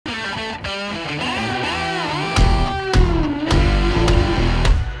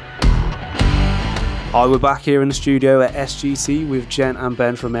Hi, we're back here in the studio at SGT with Jen and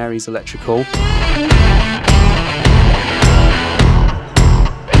Ben from Aries Electrical.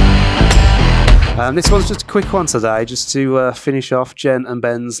 This one's just a quick one today, just to finish off Jen and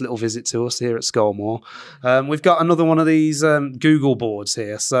Ben's little visit to us here at Scolmore. We've got another one of these Google boards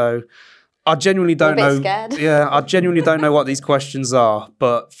here, so I genuinely don't know. Scared. Yeah, I genuinely don't know what these questions are,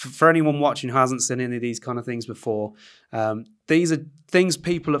 but for anyone watching who hasn't seen any of these kind of things before, these are things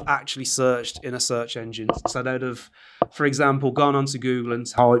people have actually searched in a search engine. So they'd have, for example, gone onto Google and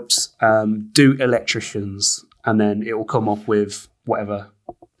typed "do electricians," and then it will come up with whatever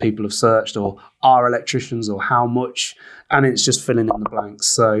people have searched, or are electricians, or how much, and it's just filling in the blanks.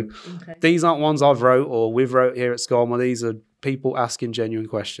 So these aren't ones I've wrote or we've wrote here at Scolmore. These are people asking genuine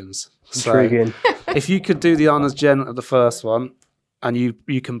questions. Intriguing. So if you could do the honours, Jen, of the first one, and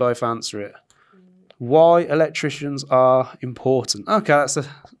you can both answer it. Why electricians are important? Okay,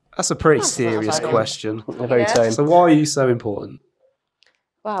 that's a pretty serious question. Very tame. So why are you so important?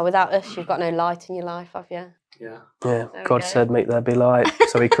 Wow, without us, you've got no light in your life, have you? Yeah. Yeah, God said, make there be light.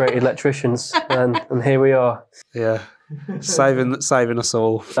 So he created electricians, and here we are. Yeah. Saving us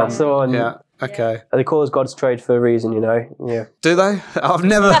all. That's the one. Yeah. Okay. They call us God's trade for a reason, you know. Yeah. Do they? I've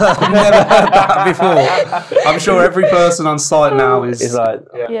never heard that before. I'm sure every person on site now is like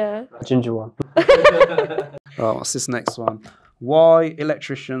Yeah. a ginger one. Right, what's this next one? Why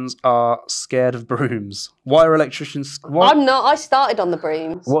electricians are scared of brooms? Why are electricians? I'm not. I started on the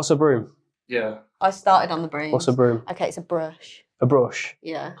brooms. What's a broom? Yeah. I started on the brooms. What's a broom? Okay, it's a brush. A brush.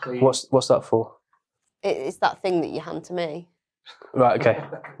 Yeah. What's that for? It's that thing that you hand to me. Right. Okay.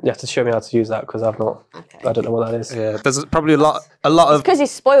 You have to show me how to use that because I've not. Okay. I don't know what that is. Yeah. There's probably a lot of. Because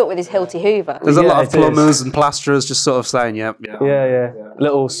he's spoilt with his Hilti Hoover. There's a lot of it is. plumbers and plasterers just sort of saying, yeah. Yeah.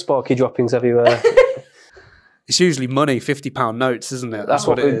 Little sparky droppings everywhere. It's usually money, £50 notes, isn't it? That's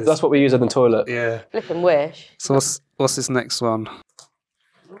what it is. That's what we use in the toilet. Yeah. Flipping wish. So what's this next one?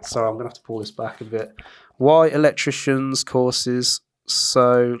 Sorry, I'm going to have to pull this back a bit. Why electricians courses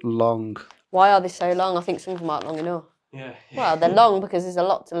so long? Why are they so long? I think some of them aren't long enough. Yeah. Well, they're long because there's a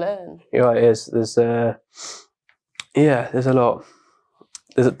lot to learn. Yeah, it is. There's a lot. There's a lot.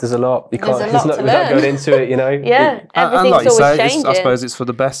 There's a lot to without learn. going into it, you know. Yeah, And everything's like you always say, changing. I suppose it's for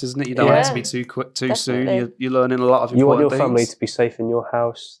the best, isn't it? You don't want it to Yeah. be too quick, too Definitely. soon. You're learning a lot of You want important your family things. to be safe in your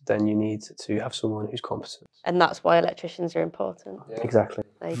house, then you need to have someone who's competent. And that's why electricians are important. Exactly.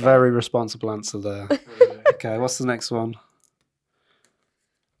 There you go. Very responsible answer there. Okay, what's the next one?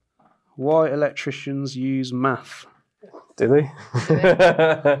 Why electricians use math? Do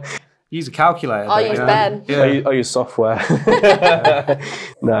they? Use a calculator. I don't use you? Ben. Yeah. I use software.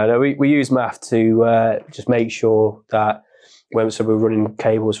 No, we use math to just make sure that we're running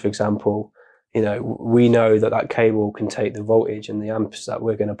cables, for example, you know, we know that cable can take the voltage and the amps that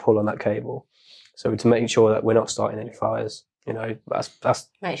we're going to pull on that cable. So to make sure that we're not starting any fires, you know, that's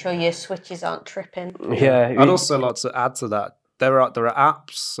Make sure your switches aren't tripping. yeah. I'd also like to add to that. There are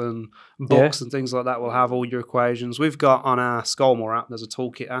apps and books and things like that will have all your equations. We've got on our Scolmore app, there's a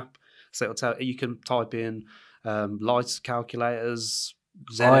toolkit app. So it'll tell you can type in light calculators,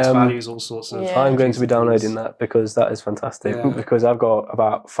 ZX values, all sorts of. Yeah. I'm going to be downloading that because that is fantastic. Yeah. Because I've got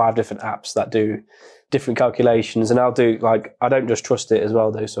about 5 different apps that do different calculations, and I'll do I don't just trust it as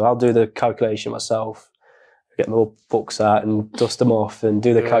well, though. So I'll do the calculation myself, get my books out and dust them off, and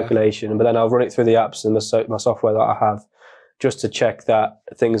do the calculation. But then I'll run it through the apps and my software that I have, just to check that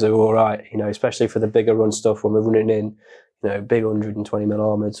things are all right. You know, especially for the bigger run stuff when we're running in. You know, big 120 mil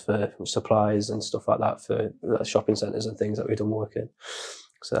armoured for supplies and stuff like that for shopping centres and things that we've done work in.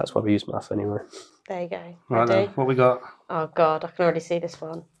 So that's why we use math anyway. There you go. Right Ready? then, what we got? Oh God, I can already see this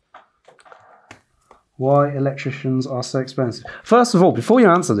one. Why electricians are so expensive? First of all, before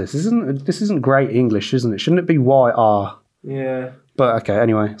you answer this isn't great English, isn't it? Shouldn't it be why are? Yeah. But okay,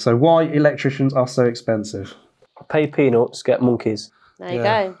 anyway. So why electricians are so expensive? Pay peanuts, get monkeys. There you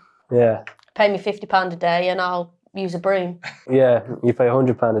go. Yeah. Pay me £50 a day and I'll use a broom. Yeah, you pay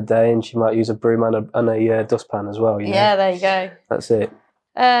 £100 a day and she might use a broom and a dustpan as well. You know? Yeah, there you go. That's it.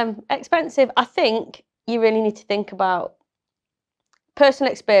 Expensive. I think you really need to think about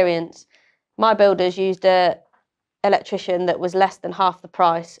personal experience. My builders used a electrician that was less than half the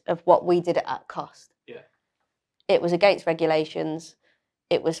price of what we did it at cost. Yeah. It was against regulations.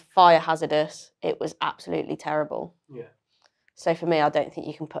 It was fire hazardous. It was absolutely terrible. Yeah. So for me, I don't think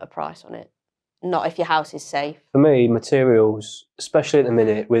you can put a price on it. Not if your house is safe. For me, materials, especially at the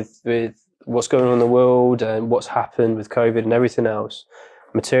minute with what's going on in the world and what's happened with COVID and everything else,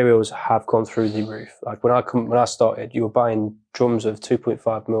 materials have gone through the roof. Like when I started, you were buying drums of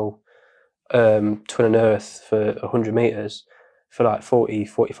 2.5 mil twin and earth for 100 meters for like 40,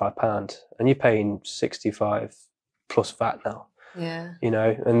 45 pound, and you're paying 65 plus VAT now. Yeah. You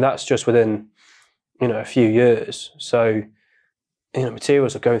know, and that's just within, you know, a few years. So, you know,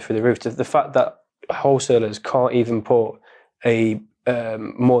 materials are going through the roof. The fact that wholesalers can't even put a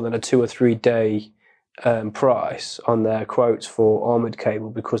more than a 2 or 3 day price on their quotes for armoured cable,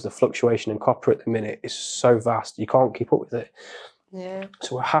 because the fluctuation in copper at the minute is so vast, you can't keep up with it. Yeah.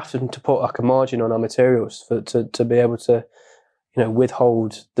 So we're having to put like a margin on our materials to be able to, you know,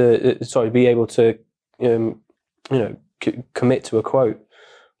 withhold be able to, you know, commit to a quote.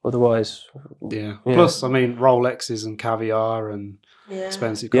 Otherwise, yeah. Plus, I mean, Rolexes and caviar and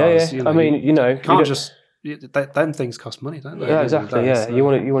expensive yeah, cars. yeah. You know, I mean, you know, you can't just. Them things cost money, don't they? Yeah, exactly. Yeah, So. you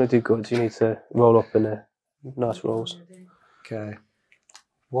want to do good. You need to roll up in a nice rolls. Okay.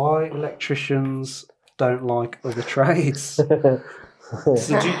 Why electricians don't like other trades?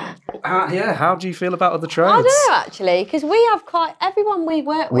 So how do you feel about other trades? I don't know actually, because we have everyone we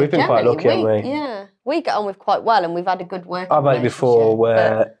work with. We've been quite lucky, haven't we? Yeah, we get on with quite well, and we've had a good work. I've had it before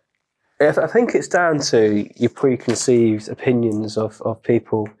where I think it's down to your preconceived opinions of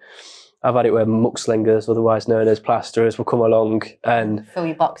people. I've had it where muckslingers, otherwise known as plasterers, will come along and fill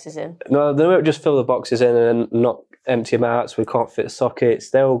your boxes in. No, they won't just fill the boxes in and not empty them out so we can't fit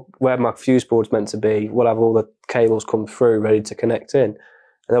sockets. They'll, where my fuse board's meant to be, we'll have all the cables come through ready to connect in, and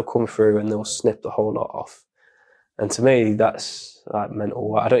they'll come through and they'll snip the whole lot off. And to me, that's like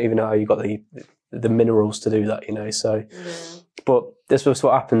mental. I don't even know how you got the minerals to do that, you know. So, but this was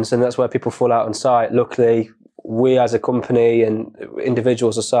what happens, and that's where people fall out on site. Luckily, we as a company and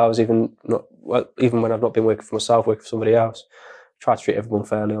individuals ourselves, even when I've not been working for myself, working for somebody else, try to treat everyone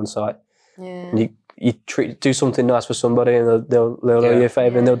fairly on site. Yeah. And you do something nice for somebody, and they'll owe you a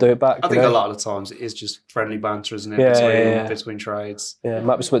favour, and they'll do it back. I think a lot of the times it is just friendly banter, isn't it? Between trades. Yeah, it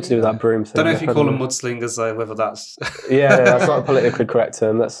might be something to do with that broom thing. Don't know if you call them mudslingers though, whether that's. That's not a politically correct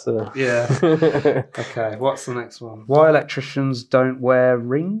term. That's yeah. Okay, what's the next one? Why electricians don't wear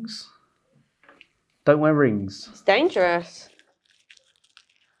rings? Don't wear rings. It's dangerous.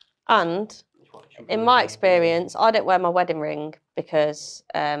 And in my experience, I don't wear my wedding ring because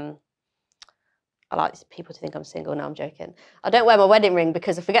I like people to think I'm single. No, I'm joking. I don't wear my wedding ring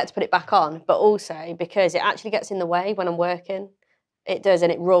because I forget to put it back on, but also because it actually gets in the way when I'm working. It does,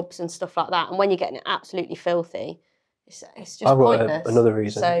 and it rubs and stuff like that. And when you're getting it absolutely filthy, it's just pointless. Another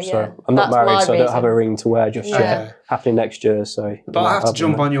reason. So I'm not married, so I don't have a ring to wear just yet. Happening next year, so. But I have to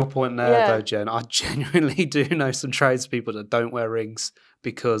jump on your point there, though, Jen. I genuinely do know some tradespeople that don't wear rings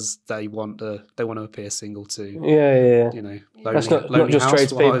because they want to appear single too. Yeah. You know, that's not just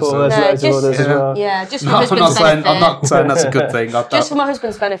tradespeople. There's loads of others as well. Yeah, just for my husband's benefit. I'm not saying that's a good thing. Just for my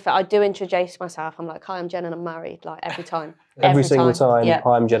husband's benefit, I do introduce myself. I'm like, hi, I'm Jen and I'm married. Like every time. Every single time. Hi,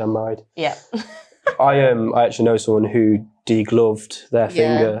 I'm Jen, I'm married. Yeah. I actually know someone who degloved their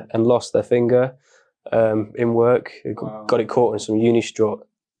finger and lost their finger in work. Got it caught in some uni strut.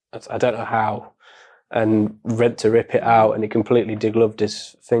 I don't know how, and went to rip it out, and he completely degloved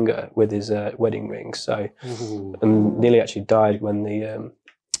his finger with his wedding ring. So, and nearly actually died when the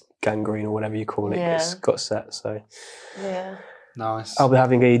gangrene or whatever you call it got set. So, nice. I'll be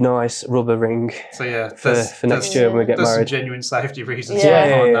having a nice rubber ring. So for next year when we get married. There's some genuine safety reasons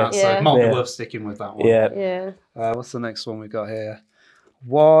behind that. So it might be worth sticking with that one. Yeah. What's the next one we got here?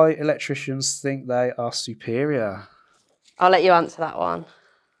 Why electricians think they are superior? I'll let you answer that one.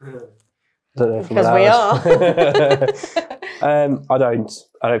 Because we are. I don't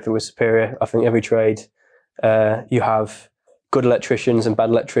think we're superior. I think every trade, you have good electricians and bad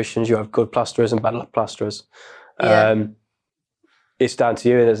electricians. You have good plasterers and bad plasterers. It's down to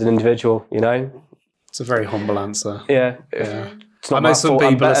you as an individual, you know. It's a very humble answer. Yeah. I know some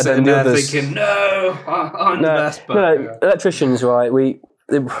people are sitting there thinking, "No, I'm the best." But electricians, right? We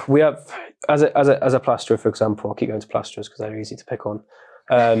have as a plasterer, for example. I'll keep going to plasterers because they're easy to pick on.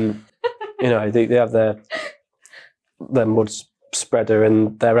 You know, they have their mud spreader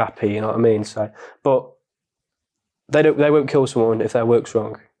and they're happy. You know what I mean? So, but they won't kill someone if their work's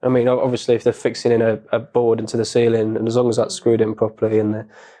wrong. I mean, obviously, if they're fixing in a board into the ceiling, and as long as that's screwed in properly and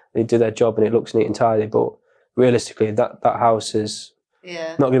they do their job and it looks neat and tidy, but realistically, that house is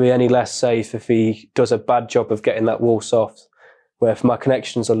not going to be any less safe if he does a bad job of getting that wall soft. Where if my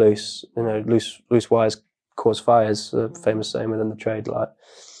connections are loose, you know, loose wires cause fires. The famous saying within the trade, like,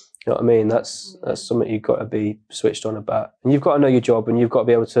 you know what I mean. That's something you've got to be switched on about, and you've got to know your job, and you've got to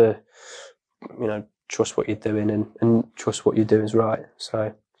be able to, you know, trust what you're doing and trust what you're doing is right.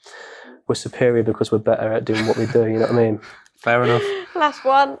 So we're superior because we're better at doing what we do. You know what I mean? Fair enough.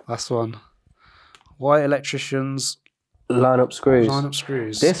 Last one. Why electricians Line up screws. Line up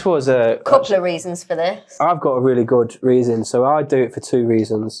screws. This was a Couple of reasons for this. I've got a really good reason. So I do it for 2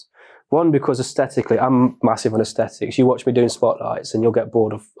 reasons. One, because aesthetically, I'm massive on aesthetics. You watch me doing spotlights and you'll get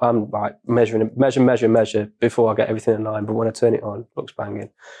bored of, I'm like measure before I get everything in line. But when I turn it on, it looks banging.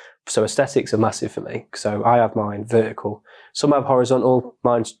 So aesthetics are massive for me. So I have mine vertical. Some have horizontal,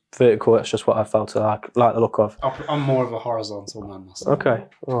 mine's vertical. That's just what I felt like the look of. I'm more of a horizontal man myself. Okay,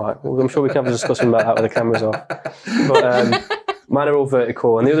 all right. Well, I'm sure we can have a discussion about that with the cameras off. But mine are all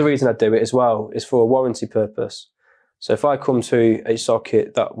vertical. And the other reason I do it as well is for a warranty purpose. So if I come to a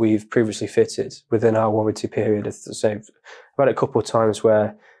socket that we've previously fitted within our warranty period, say, I've had a couple of times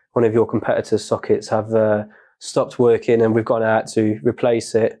where one of your competitors' sockets have stopped working and we've gone out to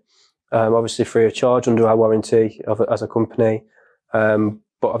replace it, obviously free of charge under our warranty as a company.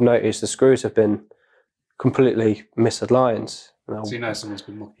 But I've noticed the screws have been completely misaligned. So you know someone's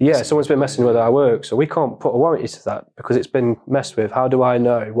been... Yeah, someone's been messing with our work. So we can't put a warranty to that because it's been messed with. How do I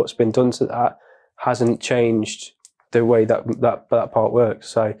know what's been done to that hasn't changed the way that part works?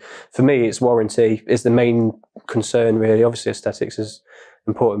 So for me, it's warranty is the main concern, really. Obviously, aesthetics is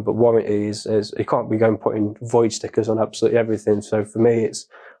important, but warranty is you can't be going putting void stickers on absolutely everything. So for me, it's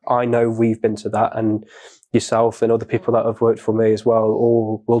I know we've been to that, and yourself and other people that have worked for me as well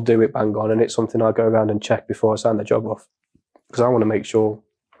all will do it bang on, and it's something I go around and check before I sign the job off because I want to make sure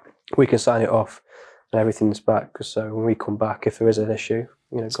we can sign it off and everything's back. Because so when we come back, if there is an issue,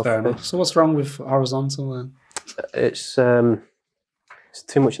 fair enough. So what's wrong with horizontal then? It's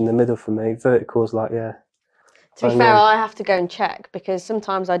too much in the middle for me. Vertical's like, yeah. To be fair, I have to go and check because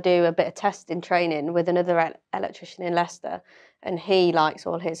sometimes I do a bit of testing training with another electrician in Leicester and he likes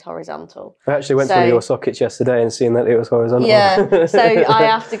all his horizontal. I actually went to one of your sockets yesterday and seen that it was horizontal. Yeah, so I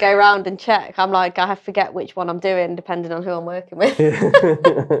have to go round and check. I'm like, I forget which one I'm doing depending on who I'm working with.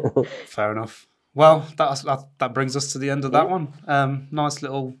 Fair enough. Well, that brings us to the end of that one. Nice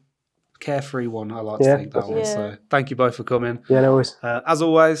little carefree one, I like to think that one. So thank you both for coming. Yeah, no worries. As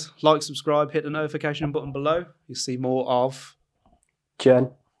always, like, subscribe, hit the notification button below. You'll see more of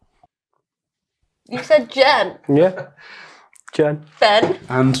Jen. You said Jen. Yeah. Jen. Ben.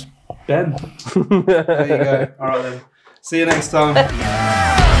 And Ben. There you go. All right then. See you next time.